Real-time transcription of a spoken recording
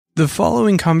The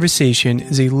following conversation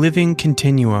is a living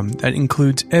continuum that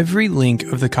includes every link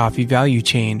of the coffee value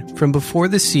chain from before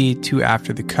the seed to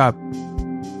after the cup.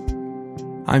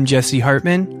 I'm Jesse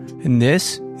Hartman, and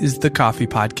this is the Coffee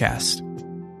Podcast.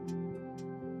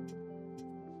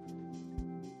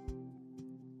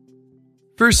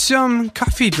 For some,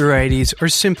 coffee varieties are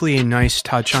simply a nice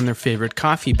touch on their favorite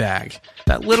coffee bag,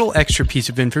 that little extra piece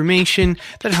of information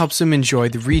that helps them enjoy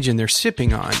the region they're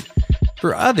sipping on.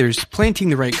 For others,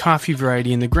 planting the right coffee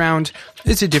variety in the ground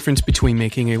is the difference between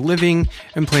making a living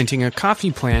and planting a coffee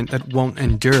plant that won't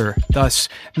endure, thus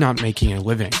not making a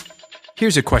living.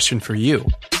 Here's a question for you.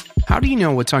 How do you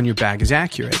know what's on your bag is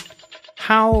accurate?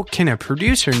 How can a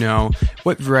producer know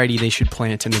what variety they should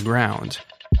plant in the ground?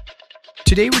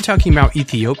 Today we're talking about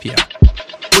Ethiopia.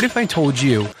 What if I told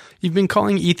you you've been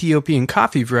calling Ethiopian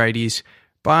coffee varieties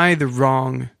by the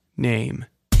wrong name?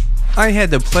 I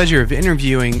had the pleasure of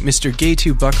interviewing Mr.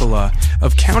 Getu Bukala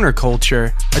of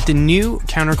Counterculture at the new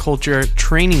Counterculture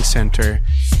Training Center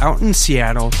out in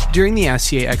Seattle during the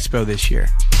SCA Expo this year.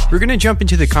 We're going to jump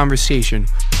into the conversation,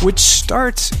 which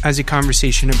starts as a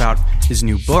conversation about his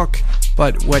new book,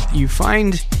 but what you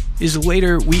find is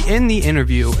later we end the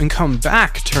interview and come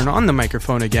back, turn on the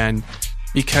microphone again,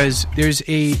 because there's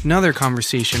another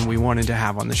conversation we wanted to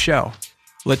have on the show.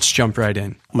 Let's jump right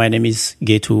in. My name is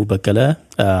Getu Bukala.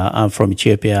 I'm from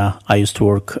Ethiopia. I used to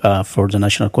work for the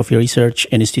National Coffee Research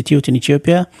Institute in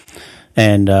Ethiopia.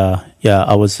 And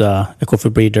I was a coffee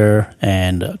breeder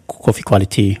and a coffee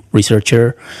quality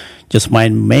researcher. Just my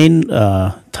main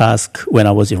task when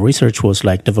I was in research was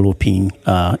like developing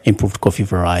improved coffee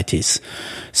varieties.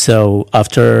 So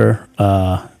after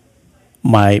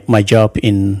my job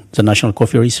in the National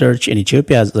Coffee Research in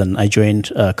Ethiopia, then I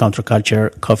joined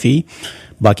Counterculture Coffee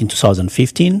back in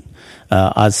 2015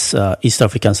 as East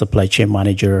African Supply Chain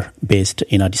Manager based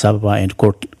in Addis Ababa and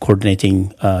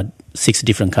coordinating 6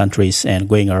 different countries and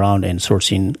going around and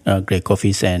sourcing great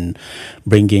coffees and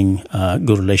bringing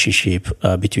good relationship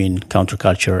between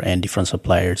counterculture and different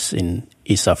suppliers in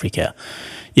East Africa.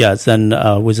 Yeah, then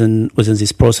within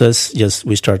this process, just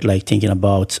we start like thinking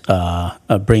about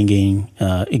bringing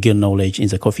good knowledge in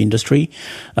the coffee industry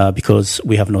because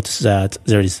we have noticed that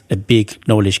there is a big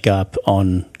knowledge gap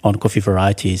on coffee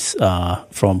varieties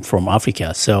from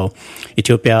Africa. So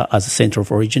Ethiopia as a center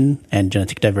of origin and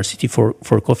genetic diversity for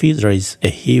coffee, there is a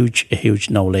huge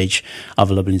knowledge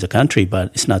available in the country,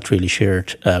 but it's not really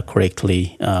shared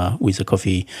correctly with the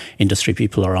coffee industry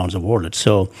people around the world.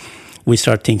 So we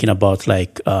start thinking about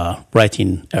like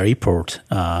writing a report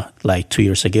like 2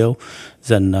 years ago.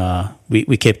 Then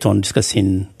we kept on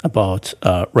discussing about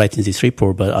writing this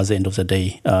report, but at the end of the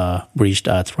day, we reached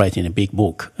out writing a big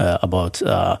book about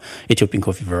Ethiopian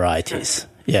coffee varieties.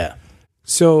 Yeah.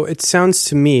 So it sounds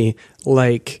to me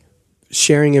like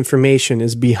sharing information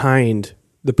is behind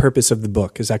the purpose of the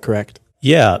book. Is that correct?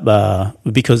 Yeah,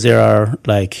 because there are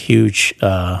like huge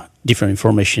different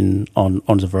information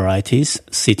on the varieties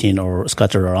sitting or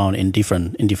scattered around in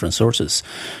different sources.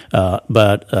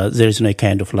 But there is no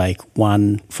kind of like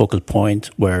one focal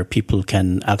point where people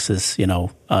can access,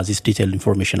 this detailed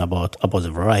information about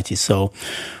the varieties. So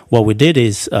what we did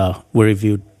is we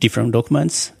reviewed different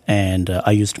documents, and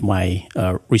I used my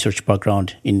research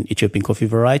background in Ethiopian coffee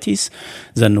varieties.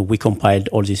 Then we compiled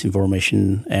all this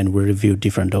information and we reviewed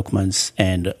different documents,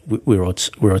 and we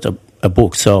wrote a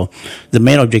book. So the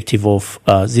main objective of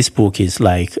this book is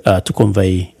like to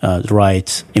convey the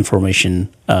right information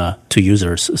to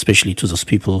users, especially to those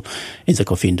people in the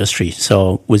coffee industry.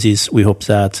 So with this, we hope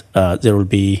that there will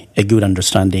be a good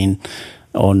understanding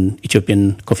on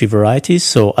Ethiopian coffee varieties.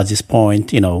 So at this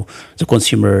point, the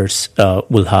consumers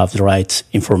will have the right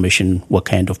information, what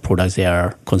kind of products they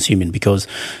are consuming, because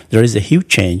there is a huge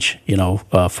change,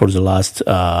 for the last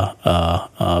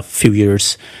few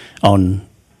years on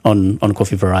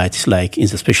coffee varieties, like in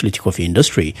the specialty coffee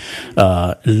industry.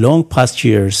 Long past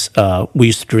years, we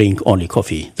used to drink only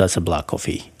coffee. That's a black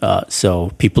coffee.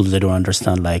 So people, they don't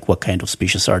understand like what kind of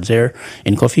species are there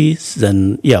in coffee.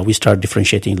 Then, we start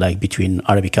differentiating like between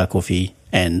Arabica coffee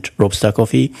and Robusta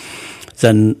coffee.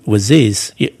 Then with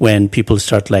this, when people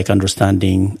start like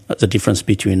understanding the difference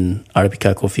between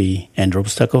Arabica coffee and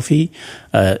Robusta coffee,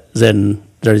 then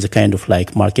there is a kind of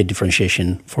like market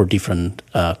differentiation for different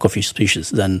coffee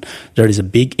species. Then there is a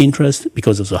big interest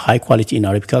because of the high quality in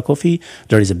Arabica coffee.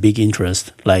 There is a big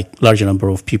interest, like larger number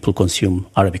of people consume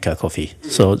Arabica coffee.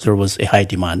 So there was a high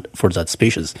demand for that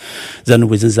species. Then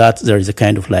within that, there is a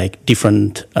kind of like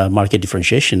different market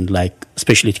differentiation, like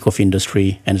specialty coffee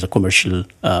industry and the commercial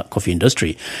coffee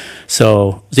industry.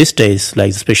 So these days,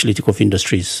 like the specialty coffee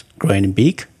industry is growing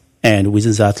big. And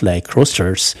within that, like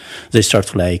roasters, they start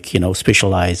to like,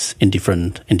 specialize in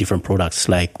different products,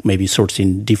 like maybe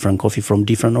sourcing different coffee from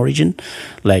different origin,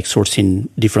 like sourcing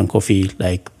different coffee,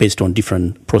 like based on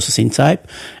different processing type.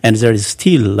 And there is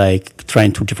still like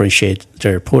trying to differentiate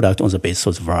their product on the basis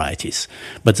of the varieties.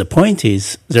 But the point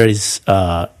is there is,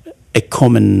 a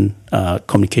common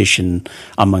communication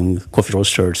among coffee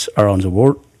roasters around the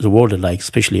world, like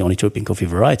especially on Ethiopian coffee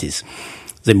varieties.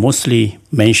 They mostly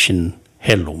mention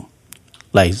heirloom.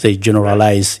 Like they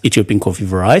generalize Ethiopian coffee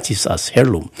varieties as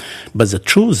heirloom. But the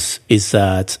truth is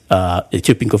that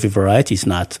Ethiopian coffee variety is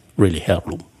not really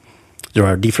heirloom. There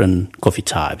are different coffee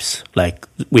types. Like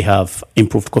we have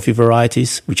improved coffee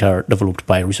varieties, which are developed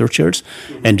by researchers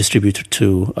and distributed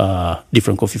to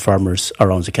different coffee farmers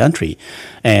around the country.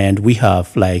 And we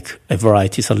have like a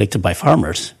variety selected by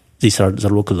farmers. These are the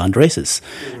local land races.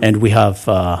 And we have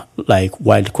like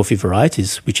wild coffee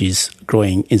varieties, which is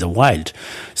growing in the wild.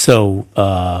 So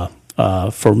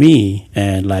for me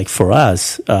and like for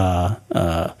us,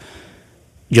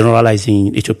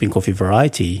 generalizing Ethiopian coffee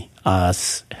variety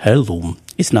as heirloom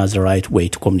is not the right way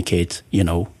to communicate,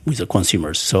 with the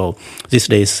consumers. So these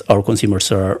days, our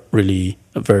consumers are really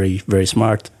very, very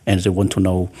smart, and they want to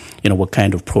know, what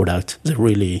kind of product they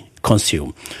really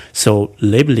consume. So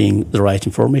labeling the right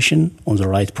information on the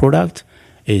right product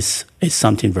is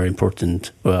something very important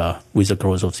with the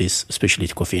growth of this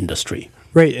specialty coffee industry.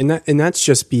 Right, and that's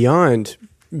just beyond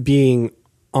being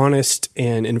honest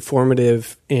and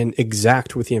informative and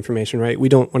exact with the information, right? We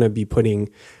don't want to be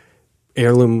putting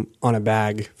heirloom on a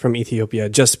bag from Ethiopia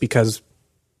just because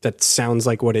that sounds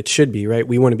like what it should be, right?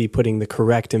 We want to be putting the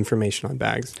correct information on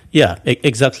bags. Yeah,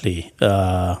 exactly.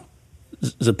 The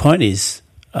point is,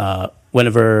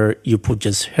 whenever you put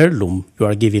just heirloom, you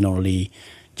are giving only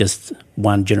just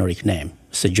one generic name.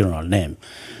 It's a general name.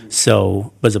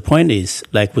 So, but the point is,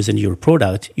 like within your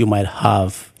product, you might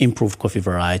have improved coffee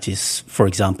varieties. For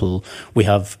example, we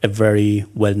have a very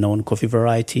well-known coffee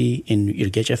variety in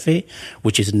Irgechefe,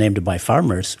 which is named by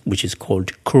farmers, which is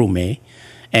called Krume.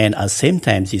 And at the same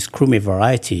time, this Krume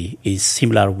variety is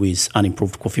similar with an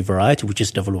improved coffee variety, which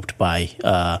is developed by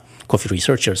coffee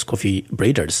researchers, coffee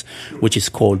breeders, which is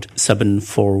called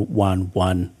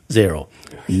 74110.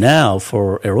 Now,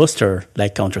 for a roaster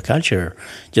like Counterculture,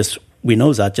 we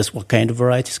know that just what kind of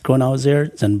varieties grown out there,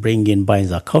 then buying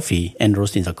the coffee and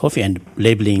roasting the coffee and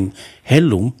labeling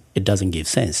heirloom, it doesn't give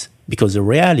sense. Because the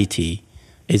reality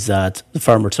is that the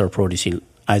farmers are producing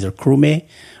either Krume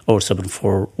or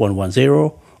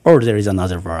 74110, or there is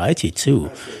another variety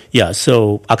too. Yeah,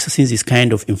 so accessing this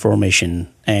kind of information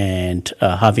and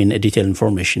having a detailed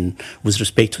information with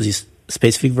respect to these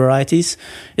specific varieties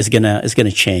is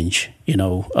gonna change,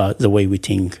 the way we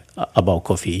think about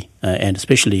coffee, and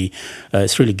especially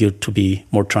it's really good to be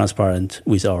more transparent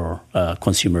with our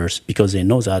consumers because they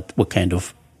know that what kind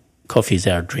of coffee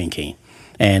they are drinking,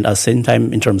 and at the same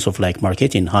time, in terms of like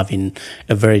marketing, having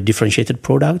a very differentiated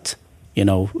product,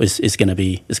 is gonna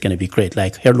be great.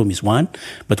 Like heirloom is one,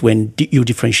 but when you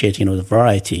differentiate, the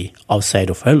variety outside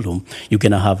of heirloom, you're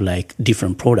gonna have like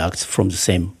different products from the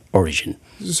same origin.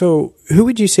 So who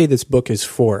would you say this book is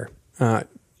for?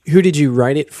 Who did you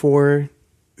write it for?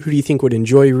 Who do you think would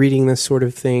enjoy reading this sort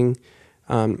of thing?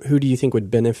 Who do you think would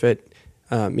benefit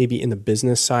maybe in the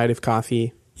business side of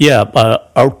coffee? Yeah,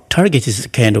 our target is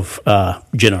kind of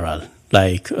general.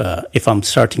 Like if I'm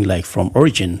starting like from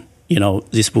origin,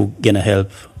 this book gonna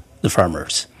help the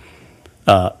farmers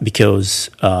because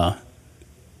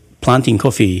planting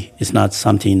coffee is not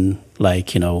something like,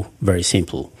 very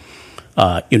simple.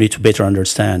 You need to better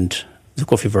understand the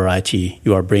coffee variety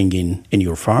you are bringing in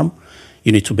your farm.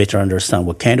 You need to better understand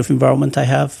what kind of environment I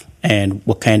have and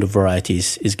what kind of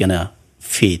varieties is going to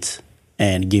fit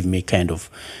and give me kind of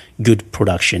good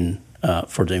production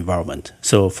for the environment.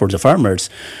 So for the farmers,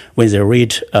 when they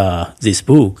read this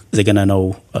book, they're going to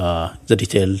know the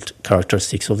detailed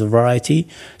characteristics of the variety.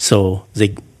 So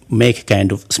they make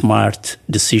kind of smart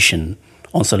decision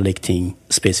on selecting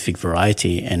specific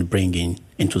variety and bringing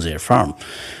into their farm.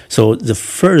 So the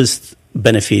first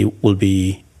benefit will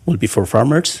be for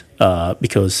farmers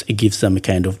because it gives them a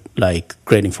kind of like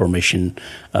great information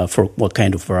for what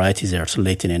kind of varieties they are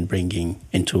selecting and bringing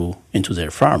into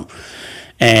their farm.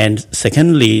 And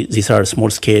secondly, these are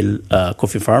small-scale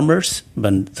coffee farmers.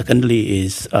 But secondly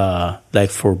is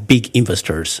like for big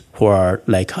investors who are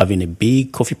like having a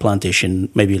big coffee plantation,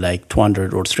 maybe like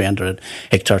 200 or 300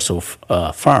 hectares of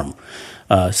farm.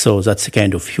 So that's a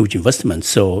kind of huge investment.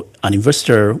 So an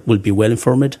investor will be well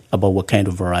informed about what kind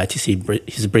of varieties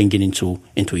he's bringing into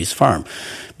his farm.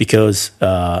 Because,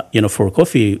 for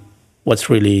coffee, what's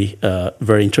really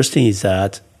very interesting is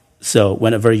that So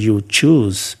whenever you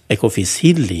choose a coffee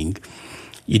seedling,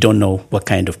 you don't know what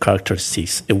kind of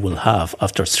characteristics it will have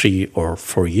after 3 or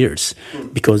 4 years,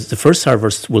 because the first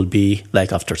harvest will be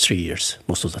like after 3 years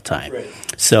most of the time. Right.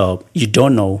 So you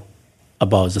don't know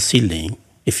about the seedling.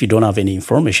 If you don't have any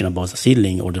information about the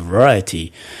seedling or the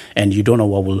variety, and you don't know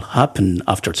what will happen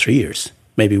after 3 years,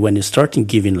 maybe when you're starting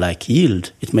giving like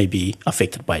yield, it may be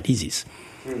affected by disease.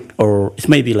 Or it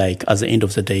may be like at the end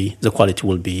of the day, the quality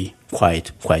will be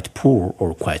quite poor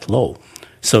or quite low.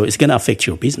 So it's going to affect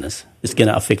your business. It's going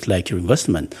to affect like your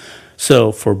investment.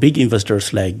 So for big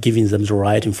investors, like giving them the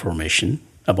right information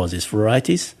about these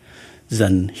varieties,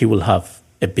 then he will have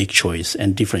a big choice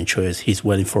and different choice. He's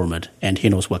well informed and he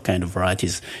knows what kind of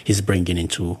varieties he's bringing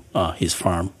into his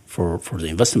farm for the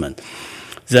investment.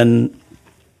 Then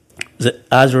the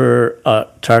other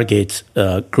target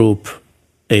group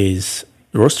is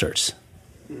roasters.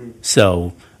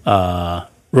 So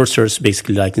roasters,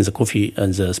 basically, like in the coffee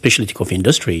and the specialty coffee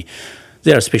industry,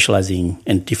 they are specializing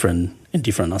in different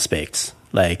aspects.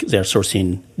 Like they are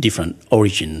sourcing different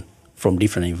origin from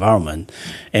different environment,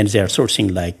 and they are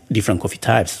sourcing like different coffee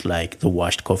types, like the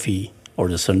washed coffee or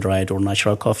the sun-dried or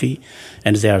natural coffee,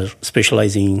 and they are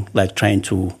specializing, like trying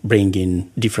to bring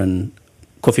in different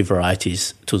coffee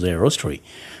varieties to their roastery.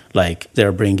 Like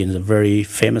they're bringing a very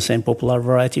famous and popular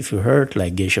variety, if you heard,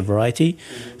 like geisha variety.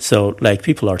 Mm-hmm. So like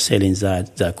people are selling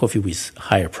that coffee with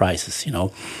higher prices, you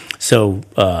know. So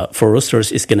for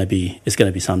roasters, it's gonna be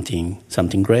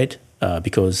something great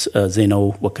because they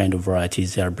know what kind of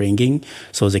varieties they are bringing,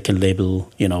 so they can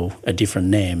label, you know, a different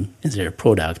name in their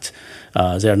product.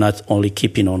 They are not only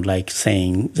keeping on like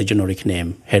saying the generic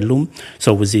name heirloom.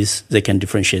 So with this, they can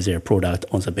differentiate their product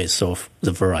on the basis of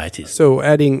the varieties. So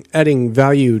adding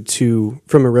value to,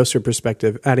 from a roaster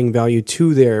perspective, adding value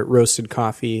to their roasted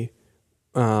coffee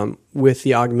with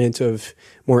the augment of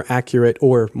more accurate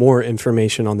or more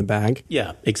information on the bag.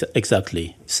 Yeah,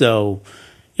 exactly. So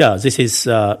yeah, this is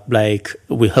like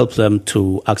we help them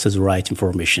to access the right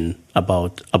information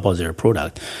about their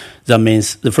product. That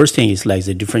means the first thing is like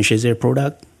they differentiate their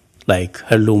product. Like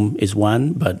heirloom is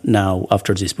one, but now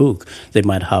after this book, they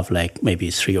might have like maybe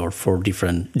 3 or 4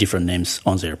 different names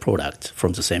on their product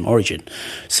from the same origin.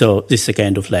 So this is a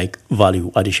kind of like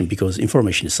value addition, because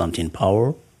information is something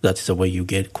power. That is the way you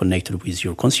get connected with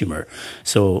your consumer.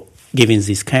 So giving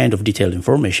this kind of detailed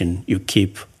information, you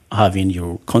keep having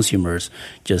your consumers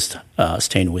just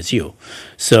staying with you.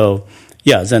 So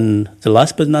yeah, then the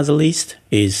last but not the least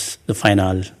is the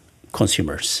final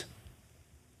consumers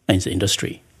in the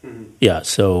industry. Mm-hmm. Yeah,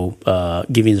 so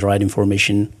giving the right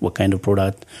information, what kind of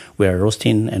product we are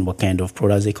roasting and what kind of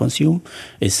products they consume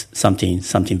is something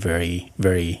very,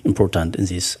 very important in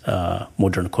this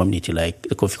modern community. Like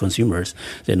the coffee consumers,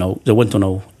 they want to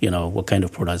know, you know, what kind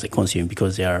of products they consume,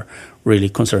 because they are really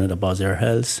concerned about their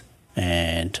health.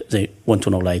 And they want to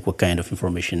know like what kind of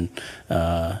information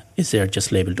is there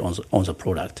just labeled on the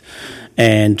product.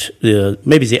 And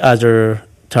maybe the other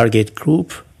target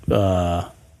group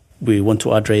we want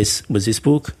to address with this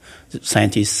book,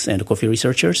 scientists and coffee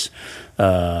researchers,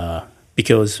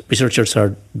 because researchers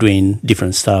are doing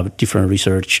different stuff, different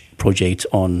research projects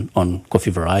on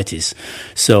coffee varieties.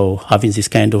 So having this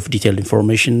kind of detailed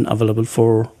information available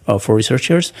for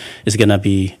researchers is going to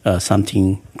be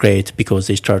something great, because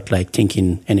they start like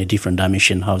thinking in a different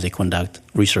dimension how they conduct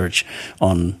research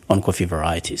on coffee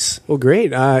varieties. Well,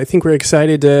 great. I think we're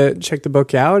excited to check the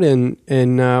book out, and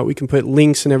we can put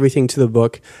links and everything to the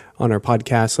book on our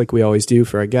podcast like we always do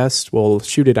for our guests. We'll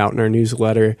shoot it out in our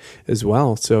newsletter as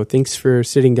well. So thanks for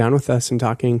sitting down with us and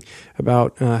talking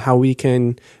about how we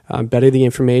can better the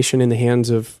information in the hands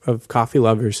of coffee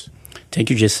lovers. Thank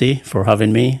you, Jesse, for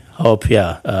having me. Hope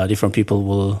different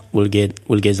people will get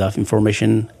that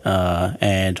information,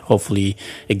 and hopefully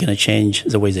it's gonna change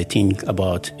the way they think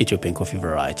about Ethiopian coffee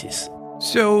varieties.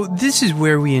 So this is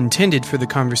where we intended for the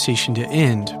conversation to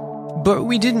end. But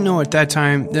we didn't know at that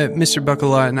time that Mr.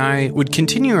 Buckala and I would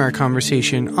continue our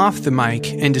conversation off the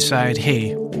mic and decide,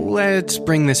 hey, let's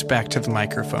bring this back to the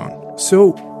microphone.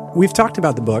 So we've talked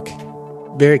about the book.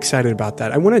 Very excited about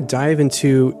that. I want to dive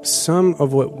into some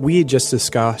of what we just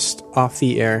discussed off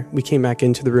the air. We came back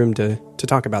into the room to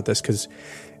talk about this because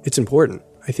it's important.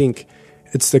 I think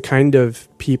it's the kind of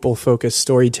people-focused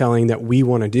storytelling that we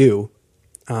want to do.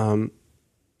 And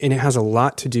it has a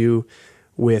lot to do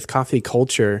with coffee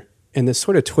culture and the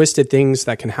sort of twisted things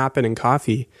that can happen in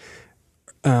coffee.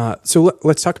 So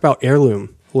let's talk about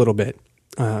heirloom a little bit.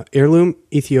 Heirloom,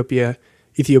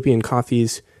 Ethiopian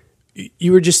coffees.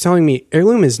 You were just telling me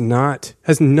heirloom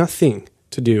has nothing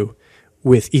to do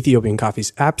with Ethiopian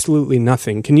coffees. Absolutely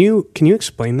nothing. Can you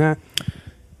explain that?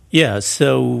 Yeah.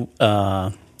 So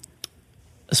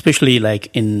especially like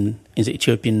in the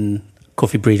Ethiopian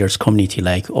coffee breeders community,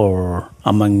 like or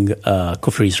among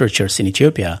coffee researchers in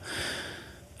Ethiopia,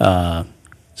 the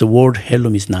word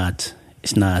heirloom is not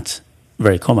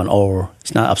very common, or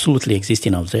it's not absolutely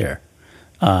existing out there.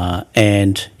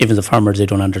 And even the farmers, they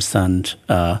don't understand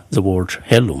the word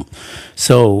heirloom.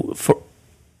 So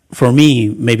for me,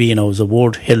 maybe the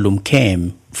word heirloom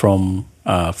came from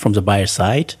the buyer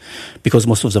side, because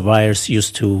most of the buyers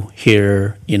used to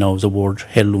hear the word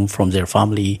heirloom from their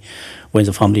family when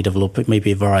the family developed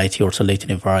maybe a variety or selected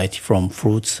a variety from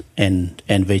fruits and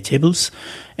vegetables.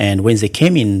 And when they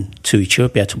came in to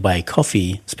Ethiopia to buy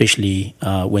coffee, especially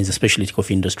when the specialty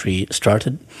coffee industry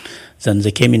started, then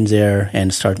they came in there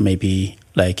and started maybe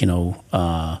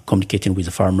communicating with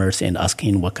the farmers and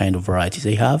asking what kind of varieties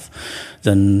they have.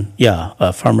 Then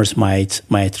farmers might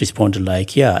respond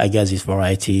like, I guess this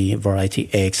variety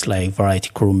X, like variety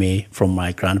Kurume from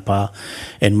my grandpa,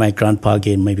 and my grandpa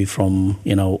again maybe from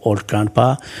old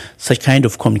grandpa. Such kind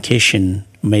of communication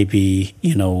maybe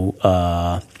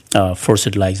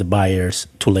forced like the buyers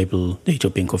to label the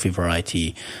Ethiopian coffee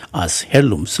variety as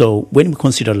heirloom. So when we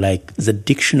consider like the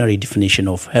dictionary definition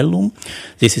of heirloom,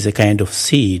 this is a kind of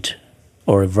seed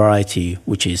or a variety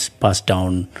which is passed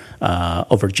down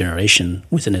over generation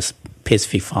within a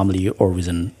specific family or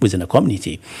within a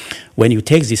community. When you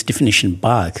take this definition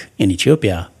back in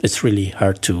Ethiopia, it's really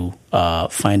hard to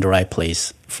find the right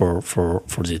place for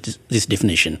this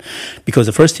definition, because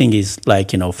the first thing is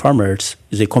like farmers,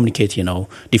 they communicate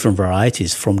different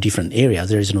varieties from different areas.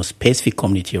 There is no specific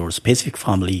community or specific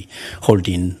family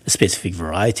holding a specific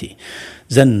variety.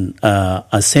 Then at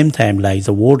the same time, like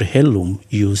the word heirloom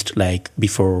used like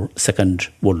before Second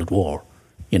World War,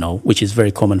 which is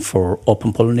very common for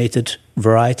open pollinated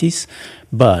varieties,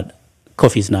 but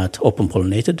coffee is not open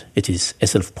pollinated. It is a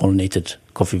self-pollinated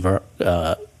coffee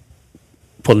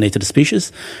pollinated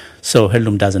species, so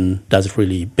heirloom doesn't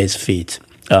really best fit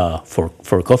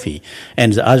for coffee.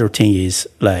 And the other thing is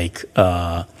like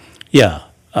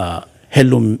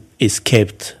heirloom is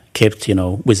kept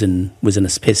within a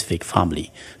specific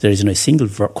family. There is no single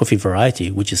coffee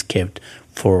variety which is kept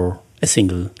for a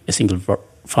single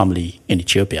family in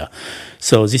Ethiopia.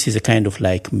 So this is a kind of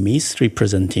like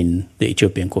misrepresenting the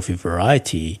Ethiopian coffee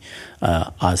variety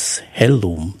as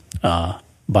heirloom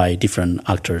by different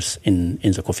actors in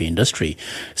the coffee industry.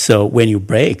 So when you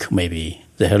break maybe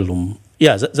the heirloom,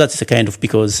 that's a kind of,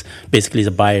 because basically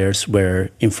the buyers were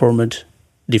informed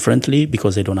differently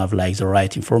because they don't have like the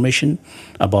right information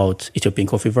about Ethiopian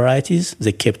coffee varieties.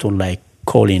 They kept on like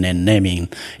calling and naming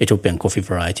Ethiopian coffee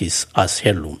varieties as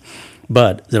heirloom.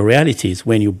 But the reality is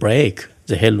when you break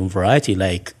the heirloom variety,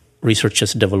 like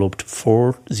researchers developed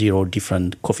 40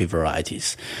 different coffee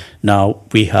varieties. Now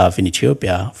we have in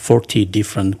Ethiopia 40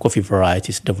 different coffee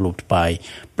varieties developed by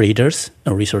breeders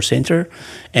and research center,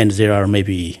 and there are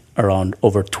maybe around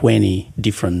over 20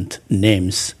 different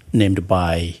names named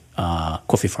by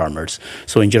coffee farmers.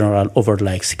 So in general, over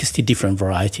like 60 different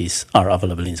varieties are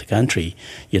available in the country,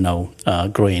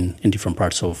 growing in different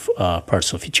parts of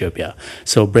Ethiopia.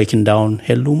 So breaking down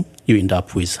heirloom, you end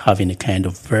up with having a kind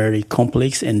of very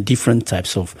complex and different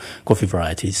types of coffee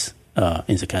varieties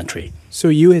in the country. So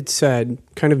you had said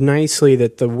kind of nicely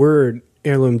that the word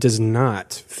heirloom does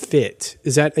not fit.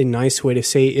 Is that a nice way to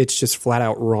say it's just flat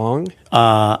out wrong?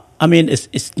 I mean,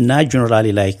 it's not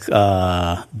generally like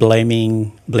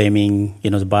blaming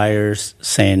the buyers,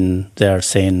 saying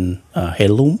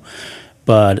heirloom,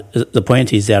 but the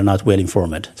point is they are not well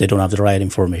informed. They don't have the right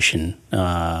information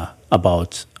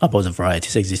about the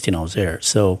varieties existing out there.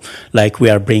 So, like we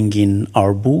are bringing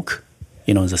our book,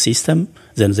 the system,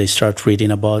 then they start reading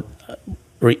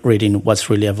what's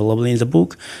really available in the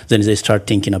book, then they start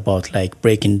thinking about like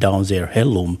breaking down their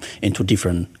heirloom into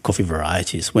different coffee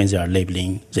varieties when they are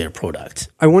labeling their products.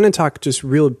 I want to talk just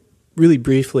really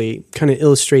briefly, kind of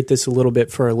illustrate this a little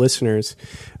bit for our listeners.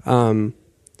 The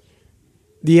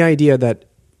idea that,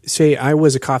 say, I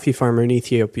was a coffee farmer in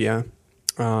Ethiopia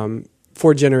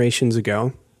 4 generations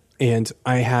ago, and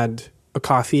I had a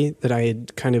coffee that I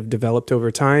had kind of developed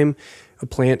over time, a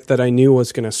plant that I knew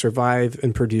was going to survive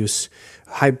and produce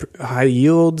high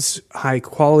yields, high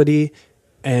quality,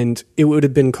 and it would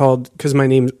have been called, because my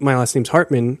last name's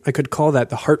Hartman, I could call that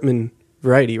the Hartman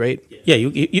variety, right? Yeah,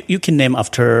 you can name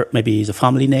after maybe the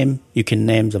family name. You can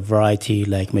name the variety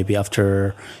like maybe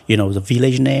after the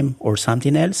village name or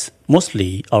something else.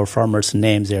 Mostly our farmers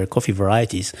name their coffee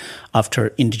varieties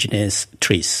after indigenous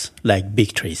trees, like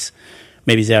big trees.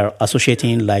 Maybe they are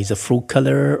associating like the fruit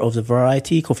color of the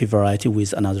variety, coffee variety,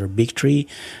 with another big tree.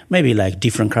 Maybe like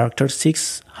different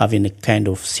characteristics, having a kind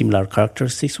of similar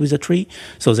characteristics with the tree.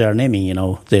 So they are naming,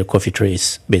 their coffee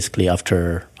trees basically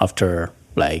after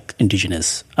like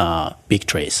indigenous big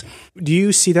trees. Do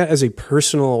you see that as a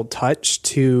personal touch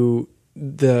to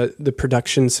the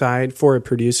production side for a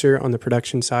producer on the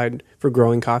production side for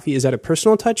growing coffee? Is that a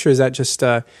personal touch, or is that just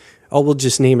we'll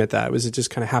just name it that? Was it just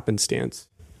kind of happenstance?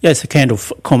 Yeah, it's a kind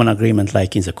of common agreement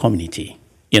like in the community.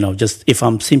 Just if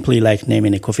I'm simply like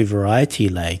naming a coffee variety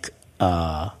like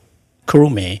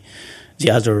Kurume,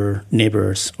 the other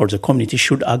neighbors or the community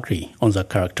should agree on the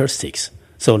characteristics.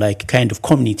 So like kind of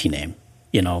community name,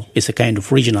 it's a kind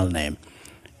of regional name.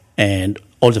 And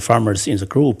all the farmers in the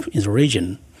group, in the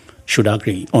region, should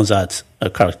agree on that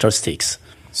characteristics.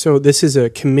 So this is a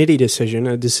committee decision,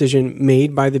 a decision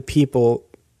made by the people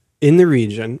in the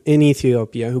region, in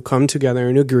Ethiopia, who come together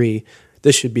and agree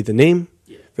this should be the name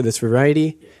for this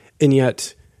variety. And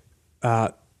yet,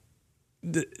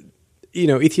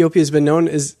 Ethiopia has been known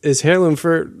as heirloom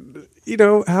for,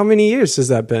 how many years has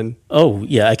that been? Oh,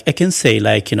 yeah, I can say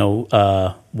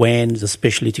when the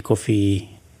specialty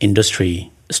coffee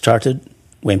industry started,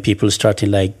 when people started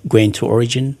like going to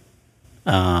origin,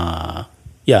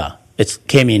 it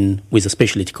came in with the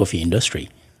specialty coffee industry,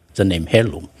 the name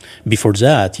heirloom. Before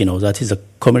that, that is a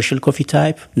commercial coffee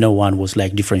type. No one was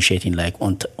like differentiating like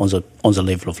on the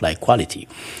level of like quality.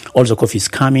 All the coffees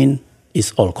coming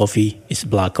is all coffee, it's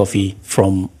black coffee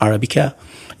from Arabica.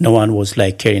 No one was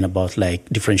like caring about like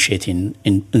differentiating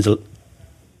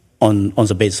on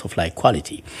the basis of like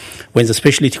quality. When the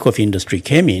specialty coffee industry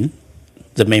came in,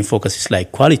 the main focus is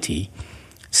like quality.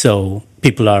 So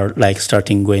people are like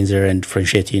starting going there and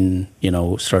differentiating,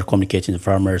 start communicating with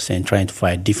farmers and trying to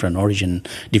find different origin,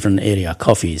 different area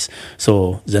coffees.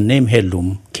 So the name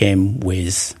heirloom came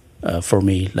with, for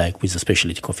me, like with the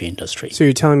specialty coffee industry. So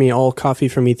you're telling me all coffee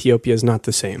from Ethiopia is not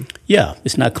the same? Yeah,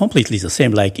 it's not completely the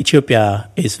same. Like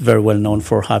Ethiopia is very well known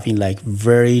for having like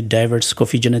very diverse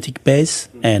coffee genetic base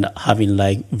and having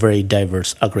like very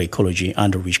diverse agroecology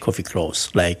under which coffee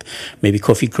grows. Like maybe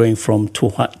coffee growing from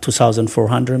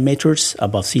 2,400 meters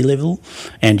above sea level,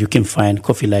 and you can find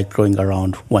coffee like growing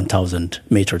around 1,000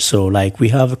 meters. So like we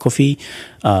have a coffee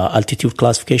altitude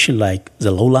classification like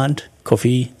the lowland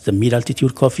coffee, the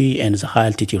mid-altitude coffee, and the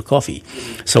high-altitude coffee.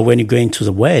 So when you go into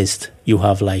the West, you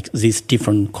have like these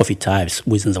different coffee types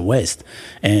within the West.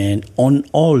 And on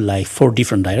all like 4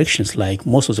 different directions, like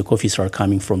most of the coffees are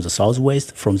coming from the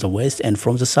Southwest, from the West, and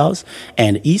from the South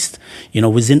and East.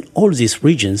 Within all these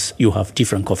regions, you have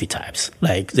different coffee types.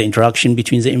 Like the interaction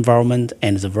between the environment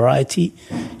and the variety,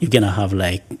 you're going to have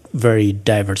like very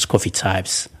diverse coffee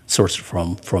types sourced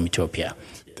from Ethiopia.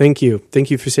 Thank you.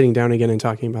 Thank you for sitting down again and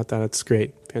talking about that. That's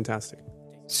great. Fantastic.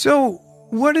 So,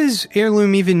 what does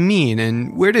heirloom even mean,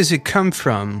 and where does it come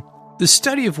from? The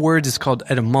study of words is called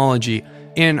etymology,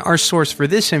 and our source for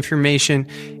this information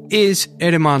is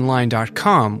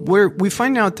etymonline.com, where we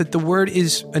find out that the word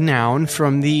is a noun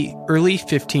from the early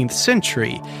 15th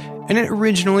century, and it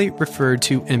originally referred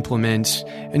to implements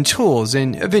and tools,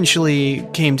 and eventually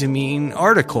came to mean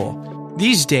article.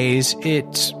 These days,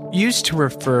 it's used to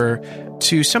refer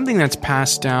to something that's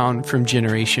passed down from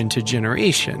generation to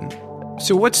generation.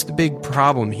 So what's the big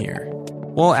problem here?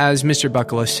 Well, as Mr.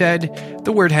 Buckala said,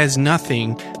 the word has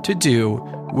nothing to do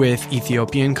with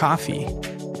Ethiopian coffee.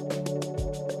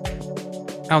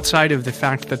 Outside of the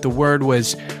fact that the word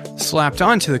was slapped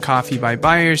onto the coffee by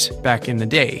buyers back in the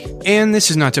day. And this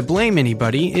is not to blame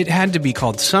anybody, it had to be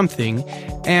called something,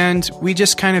 and we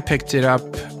just kind of picked it up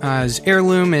as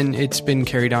heirloom, and it's been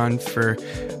carried on for,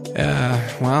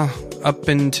 up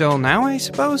until now, I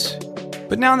suppose.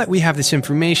 But now that we have this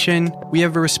information, we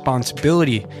have a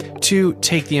responsibility to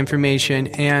take the information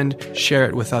and share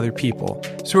it with other people.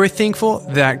 So we're thankful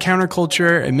that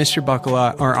Counterculture and Mr.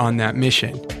 Buckala are on that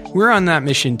mission. We're on that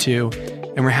mission too,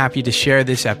 and we're happy to share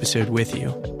this episode with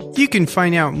you. You can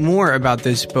find out more about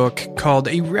this book called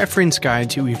A Reference Guide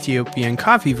to Ethiopian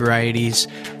Coffee Varieties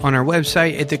on our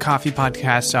website at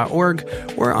thecoffeepodcast.org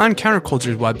or on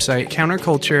Counterculture's website,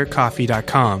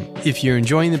 counterculturecoffee.com. If you're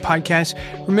enjoying the podcast,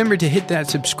 remember to hit that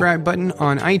subscribe button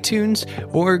on iTunes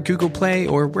or Google Play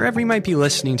or wherever you might be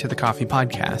listening to the Coffee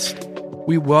Podcast.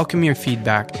 We welcome your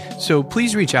feedback, so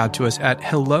please reach out to us at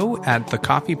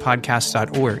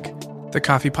hello@thecoffeepodcast.org. The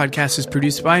Coffee Podcast is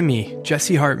produced by me,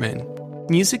 Jesse Hartman.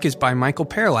 Music is by Michael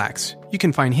Parallax. You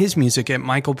can find his music at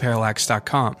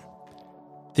michaelparallax.com.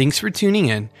 Thanks for tuning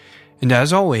in, and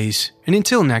as always, and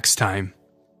until next time,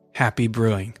 happy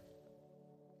brewing.